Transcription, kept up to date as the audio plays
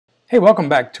Hey, welcome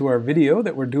back to our video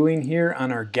that we're doing here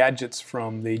on our gadgets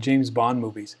from the James Bond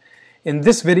movies. In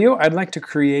this video, I'd like to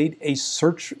create a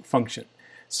search function.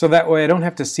 So that way I don't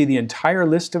have to see the entire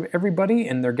list of everybody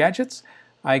and their gadgets.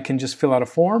 I can just fill out a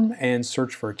form and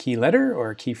search for a key letter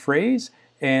or a key phrase,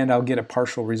 and I'll get a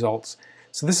partial results.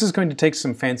 So this is going to take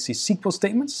some fancy SQL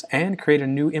statements and create a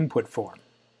new input form.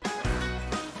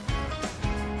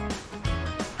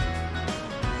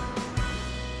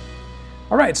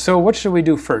 Alright, so what should we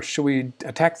do first? Should we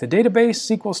attack the database,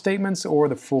 SQL statements, or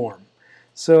the form?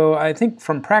 So I think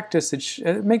from practice it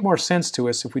should make more sense to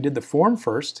us if we did the form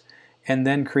first and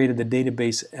then created the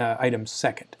database items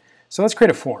second. So let's create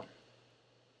a form.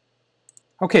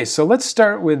 Okay, so let's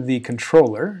start with the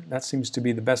controller. That seems to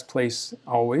be the best place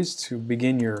always to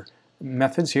begin your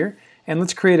methods here. And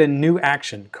let's create a new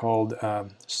action called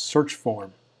search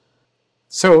form.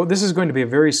 So this is going to be a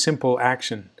very simple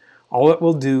action. All it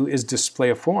will do is display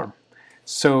a form.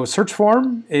 So search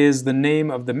form is the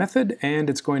name of the method, and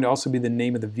it's going to also be the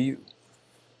name of the view.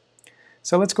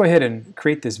 So let's go ahead and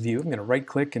create this view. I'm going to right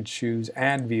click and choose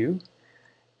add view,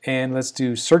 and let's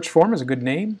do search form as a good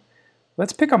name.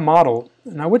 Let's pick a model.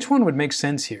 Now which one would make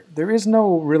sense here? There is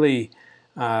no really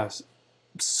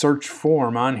search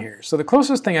form on here. So the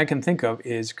closest thing I can think of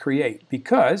is create,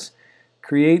 because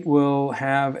create will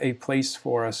have a place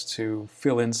for us to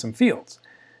fill in some fields.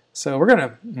 So we're going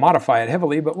to modify it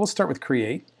heavily, but we'll start with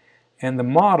create, and the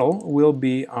model will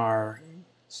be our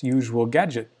usual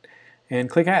gadget, and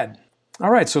click add.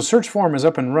 Alright, so search form is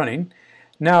up and running.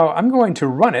 Now I'm going to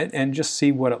run it and just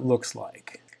see what it looks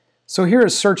like. So here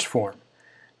is search form.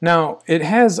 Now it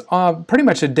has pretty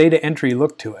much a data entry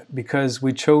look to it because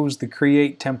we chose the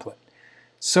create template.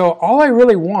 So all I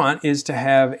really want is to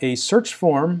have a search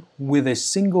form with a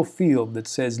single field that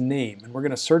says name, and we're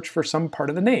going to search for some part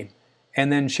of the name, and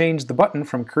then change the button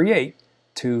from create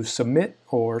to submit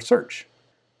or search.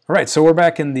 Alright, so we're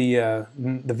back in the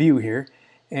view here,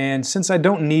 and since I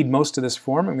don't need most of this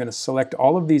form, I'm going to select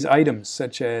all of these items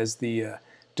such as the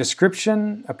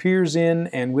description, appears in,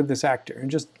 and with this actor,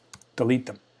 and just delete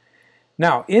them.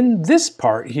 Now in this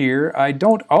part here, I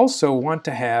don't also want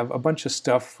to have a bunch of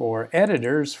stuff for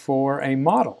editors for a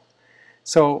model.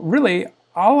 So really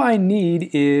all I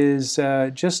need is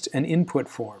just an input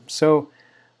form. So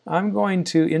I'm going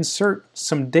to insert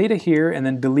some data here and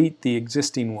then delete the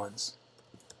existing ones.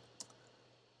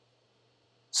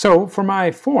 So for my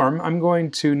form, I'm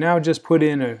going to now just put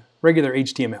in a regular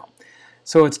HTML.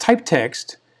 So it's type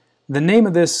text. The name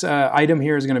of this item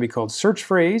here is going to be called search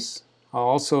phrase. I'll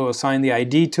also assign the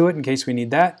ID to it in case we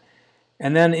need that.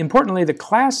 And then importantly, the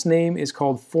class name is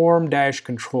called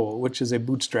form-control, which is a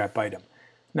bootstrap item.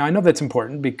 Now I know that's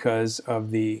important because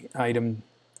of the item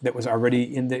that was already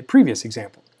in the previous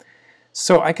example.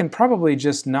 So I can probably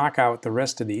just knock out the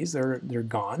rest of these. They're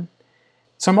gone.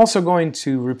 So I'm also going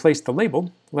to replace the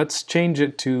label. Let's change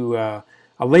it to a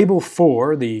label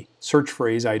for the search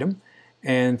phrase item.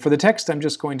 And for the text, I'm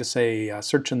just going to say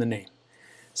search in the name.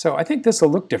 So I think this will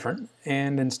look different.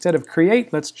 And instead of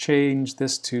create, let's change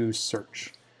this to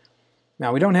search.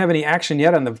 Now we don't have any action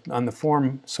yet on the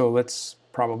form, so let's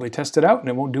probably test it out and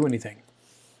it won't do anything.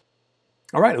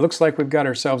 Alright, it looks like we've got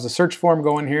ourselves a search form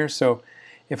going here. So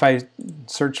if I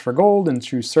search for gold and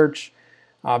choose search,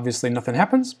 obviously nothing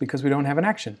happens because we don't have an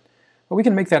action. But we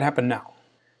can make that happen now.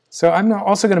 So I'm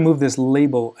also going to move this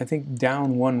label, I think,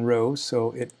 down one row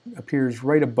so it appears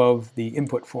right above the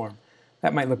input form.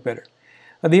 That might look better.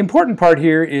 The important part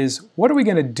here is what are we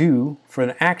going to do for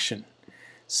an action?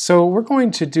 So we're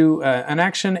going to do an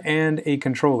action and a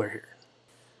controller here.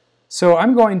 So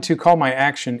I'm going to call my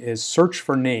action is search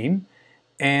for name,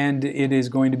 and it is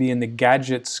going to be in the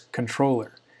gadgets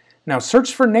controller. Now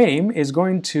search for name is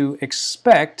going to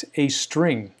expect a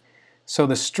string. So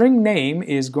the string name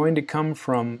is going to come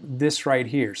from this right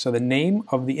here. So the name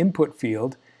of the input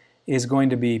field is going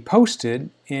to be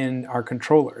posted in our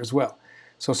controller as well.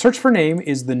 So search for name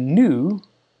is the new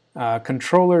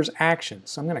controller's action.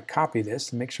 So I'm going to copy this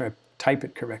and make sure I type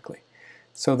it correctly.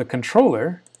 So the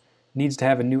controller needs to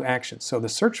have a new action. So the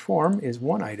search form is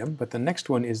one item, but the next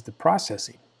one is the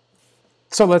processing.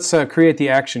 So let's create the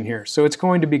action here. So it's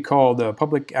going to be called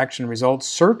public action results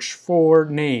search for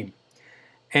name.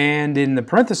 And in the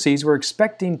parentheses, we're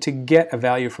expecting to get a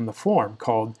value from the form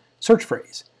called search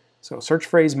phrase. So search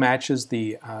phrase matches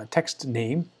the text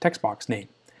box name.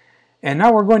 And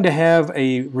now we're going to have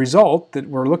a result that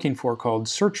we're looking for called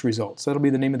search results. That'll be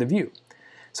the name of the view.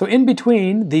 So in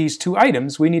between these two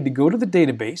items, we need to go to the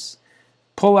database,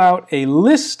 pull out a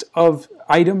list of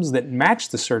items that match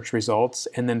the search results,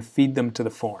 and then feed them to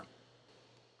the form.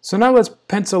 So now let's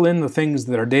pencil in the things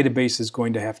that our database is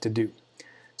going to have to do.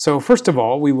 So first of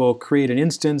all, we will create an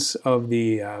instance of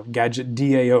the gadget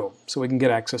DAO so we can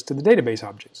get access to the database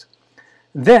objects.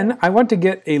 Then I want to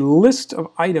get a list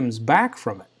of items back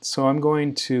from it. So I'm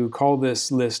going to call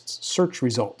this list search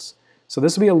results. So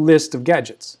this will be a list of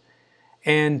gadgets.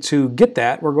 And to get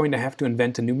that, we're going to have to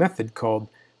invent a new method called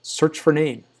search for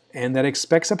name, and that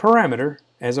expects a parameter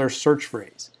as our search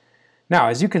phrase. Now,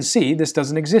 as you can see, this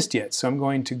doesn't exist yet, so I'm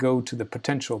going to go to the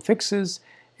potential fixes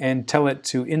and tell it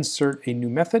to insert a new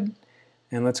method,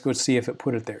 and let's go see if it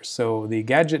put it there. So the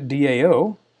gadget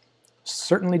DAO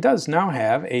certainly does now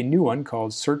have a new one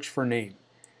called search for name.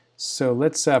 So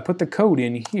let's put the code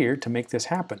in here to make this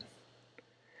happen.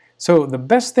 So the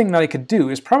best thing that I could do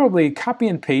is probably copy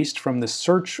and paste from the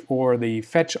search or the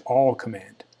fetch all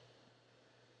command.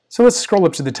 So let's scroll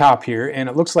up to the top here, and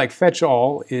it looks like fetch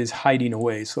all is hiding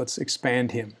away, so let's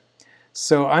expand him.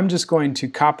 So I'm just going to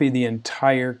copy the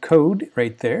entire code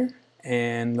right there,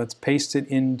 and let's paste it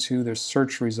into the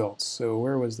search results. So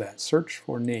where was that? Search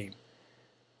for name.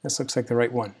 This looks like the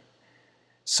right one.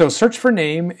 So search for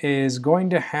name is going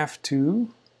to have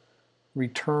to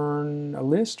return a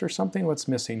list or something. What's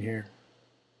missing here?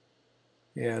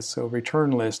 Yeah, so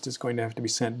return list is going to have to be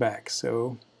sent back.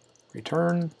 So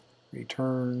return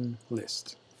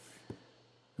list.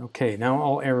 Okay, now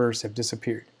all errors have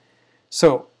disappeared.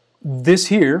 So this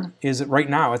here is, right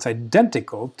now, it's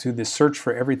identical to the search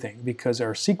for everything because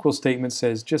our SQL statement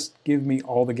says just give me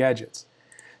all the gadgets.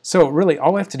 So really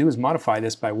all I have to do is modify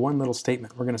this by one little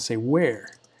statement. We're going to say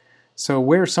where. So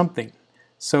where something.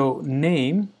 So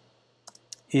name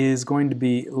is going to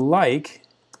be like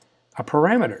a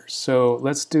parameter. So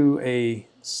let's do a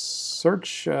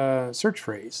search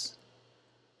phrase.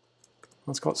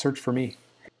 Let's call it search for me.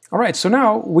 All right, so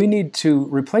now we need to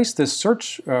replace this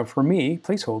search for me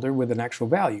placeholder with an actual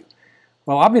value.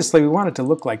 Well, obviously we want it to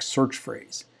look like search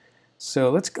phrase. So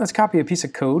let's copy a piece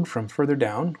of code from further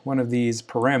down, one of these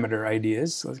parameter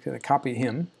ideas. Let's copy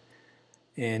him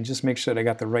and just make sure that I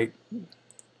got the right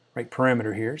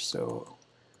parameter here. So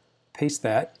paste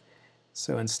that.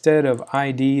 So instead of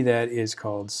ID, that is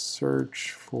called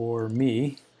search for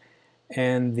me.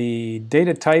 And the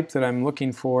data type that I'm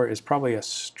looking for is probably a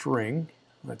string.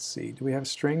 Let's see, do we have a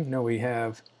string? No, we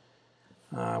have,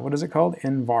 what is it called?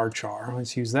 Varchar.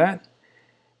 Let's use that.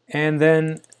 And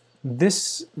then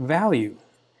this value.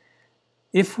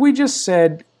 If we just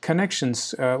said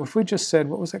connections, if we just said,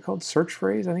 what was that called? Search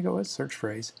phrase? I think it was search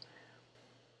phrase.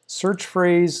 Search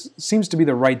phrase seems to be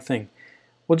the right thing.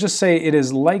 We'll just say it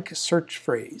is like search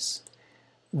phrase.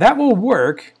 That will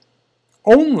work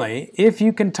only if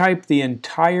you can type the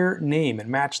entire name and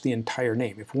match the entire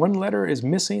name. If one letter is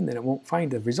missing, then it won't find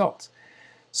the results.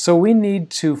 So we need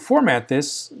to format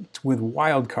this with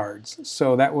wildcards.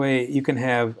 So that way you can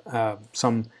have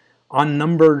some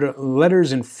unnumbered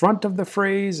letters in front of the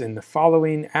phrase and the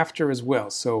following after as well.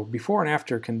 So before and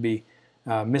after can be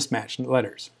mismatched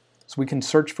letters. So we can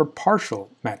search for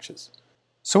partial matches.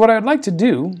 So what I'd like to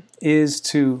do is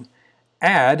to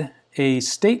add a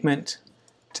statement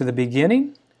to the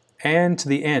beginning and to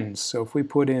the end. So if we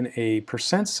put in a %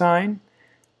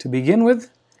 to begin with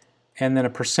and then a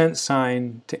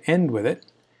 % to end with it,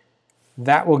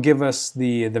 that will give us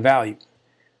the value.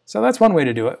 So that's one way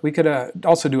to do it. We could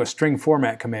also do a string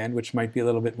format command, which might be a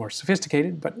little bit more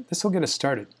sophisticated, but this will get us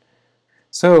started.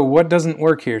 So what doesn't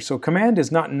work here? So command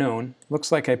is not known. Looks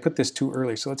like I put this too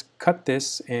early. So let's cut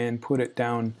this and put it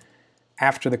down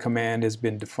after the command has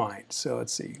been defined. So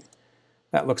let's see.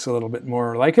 That looks a little bit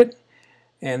more like it.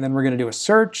 And then we're going to do a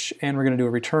search, and we're going to do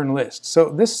a return list. So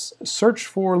this search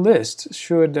for list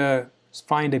should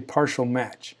find a partial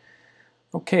match.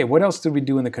 Okay, what else did we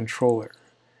do in the controller?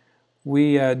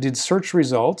 We did search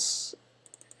results,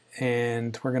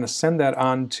 and we're going to send that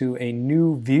on to a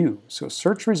new view. So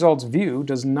search results view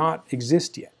does not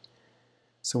exist yet.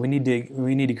 So we need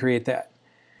to create that.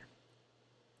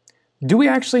 Do we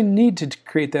actually need to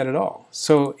create that at all?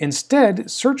 So instead,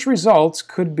 search results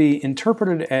could be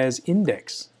interpreted as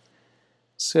index.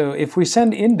 So if we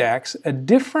send index a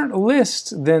different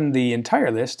list than the entire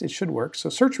list, it should work.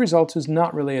 So search results is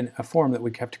not really a form that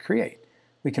we have to create.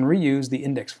 We can reuse the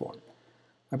index form.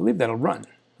 I believe that'll run.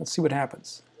 Let's see what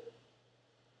happens.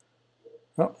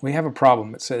 Oh, we have a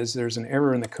problem. It says there's an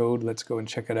error in the code. Let's go and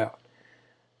check it out.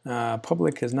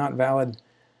 Public is not valid.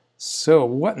 So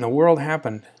what in the world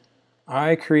happened?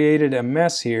 I created a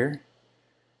mess here.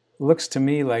 Looks to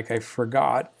me like I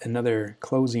forgot another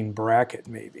closing bracket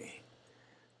maybe.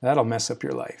 That'll mess up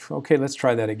your life. Okay, let's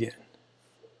try that again.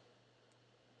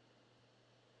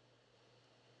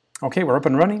 Okay, we're up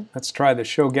and running. Let's try the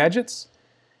show gadgets.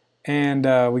 And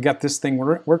we got this thing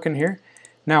working here.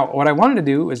 Now, what I wanted to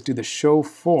do is do the show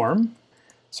form.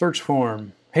 Search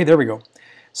form. Hey, there we go.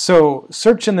 So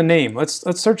search in the name. Let's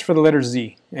search for the letter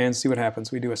Z and see what happens.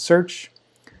 We do a search,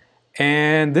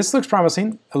 and this looks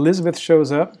promising. Elizabeth shows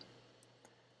up.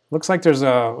 Looks like there's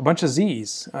a bunch of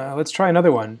Z's. Let's try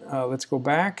another one. Let's go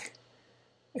back,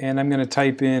 and I'm going to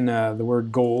type in the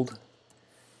word gold.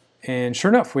 And sure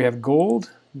enough, we have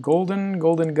gold, golden,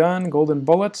 golden gun, golden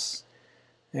bullets,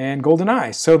 and golden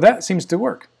eye. So that seems to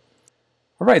work.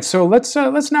 All right, so let's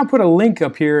now put a link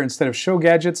up here instead of show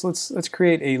gadgets. Let's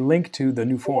create a link to the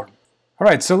new form. All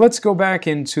right, so let's go back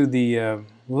into the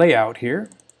layout here,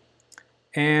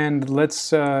 and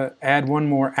let's add one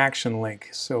more action link.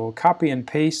 So we'll copy and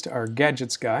paste our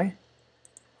gadgets guy,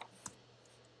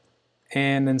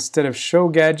 and instead of show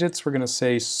gadgets, we're going to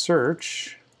say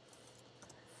search.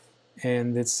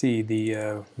 And let's see,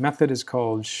 the method is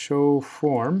called show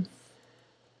form,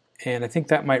 and I think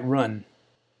that might run.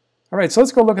 All right, so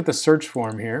let's go look at the search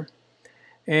form here.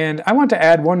 And I want to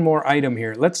add one more item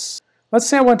here. Let's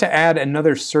say I want to add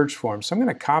another search form. So I'm going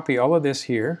to copy all of this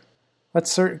here.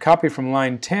 Let's copy from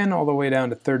line 10 all the way down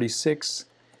to 36.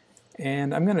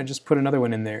 And I'm going to just put another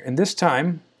one in there. And this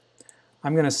time,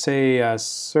 I'm going to say,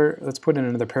 let's put in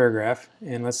another paragraph.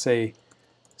 And let's say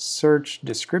search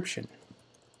description.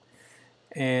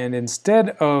 And instead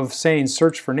of saying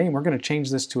search for name, we're going to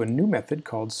change this to a new method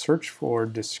called search for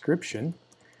description.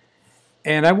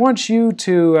 And I want you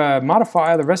to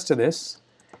modify the rest of this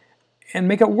and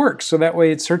make it work so that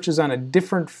way it searches on a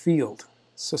different field.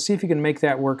 So see if you can make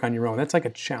that work on your own. That's like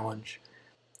a challenge.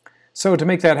 So to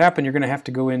make that happen, you're going to have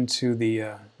to go into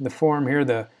the form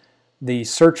here, the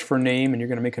search for name, and you're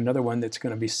going to make another one that's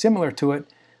going to be similar to it,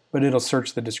 but it'll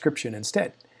search the description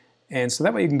instead. And so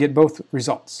that way you can get both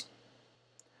results.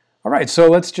 All right, so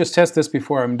let's just test this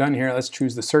before I'm done here. Let's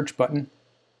choose the search button.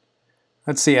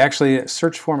 Let's see, actually,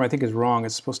 search form I think is wrong.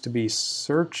 It's supposed to be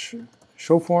search,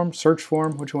 show form, search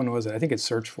form. Which one was it? I think it's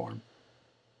search form.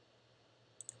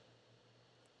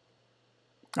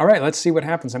 All right, let's see what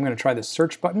happens. I'm going to try the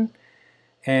search button,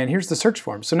 and here's the search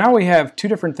form. So now we have two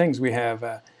different things. We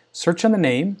have search on the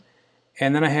name,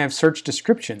 and then I have search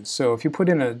description. So if you put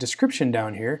in a description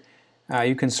down here,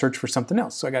 you can search for something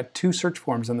else. So I got two search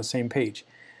forms on the same page.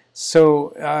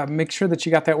 So make sure that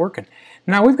you got that working.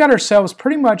 Now we've got ourselves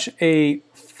pretty much a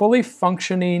fully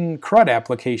functioning CRUD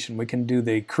application. We can do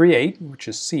the create, which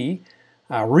is C,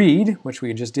 read, which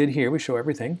we just did here, we show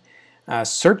everything.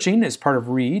 Searching is part of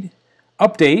read.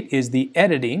 Update is the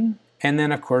editing, and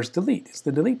then of course delete is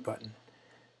the delete button.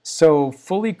 So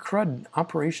fully CRUD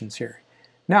operations here.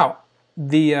 Now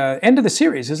the end of the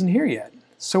series isn't here yet.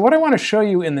 So what I want to show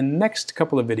you in the next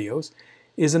couple of videos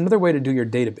is another way to do your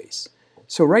database.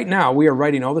 So right now we are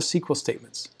writing all the SQL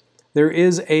statements. There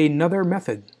is another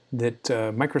method that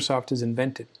Microsoft has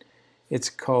invented. It's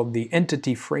called the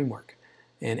entity framework.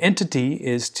 And entity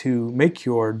is to make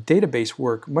your database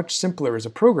work much simpler as a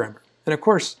programmer. And of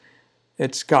course,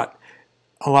 it's got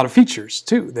a lot of features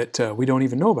too that we don't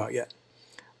even know about yet.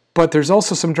 But there's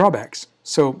also some drawbacks.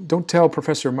 So don't tell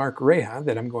Professor Mark Reha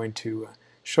that I'm going to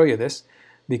show you this,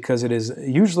 because it is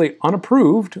usually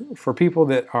unapproved for people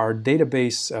that are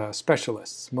database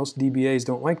specialists. Most DBAs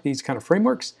don't like these kind of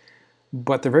frameworks,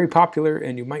 but they're very popular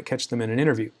and you might catch them in an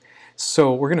interview.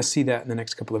 So we're going to see that in the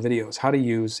next couple of videos, how to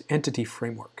use entity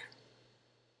framework.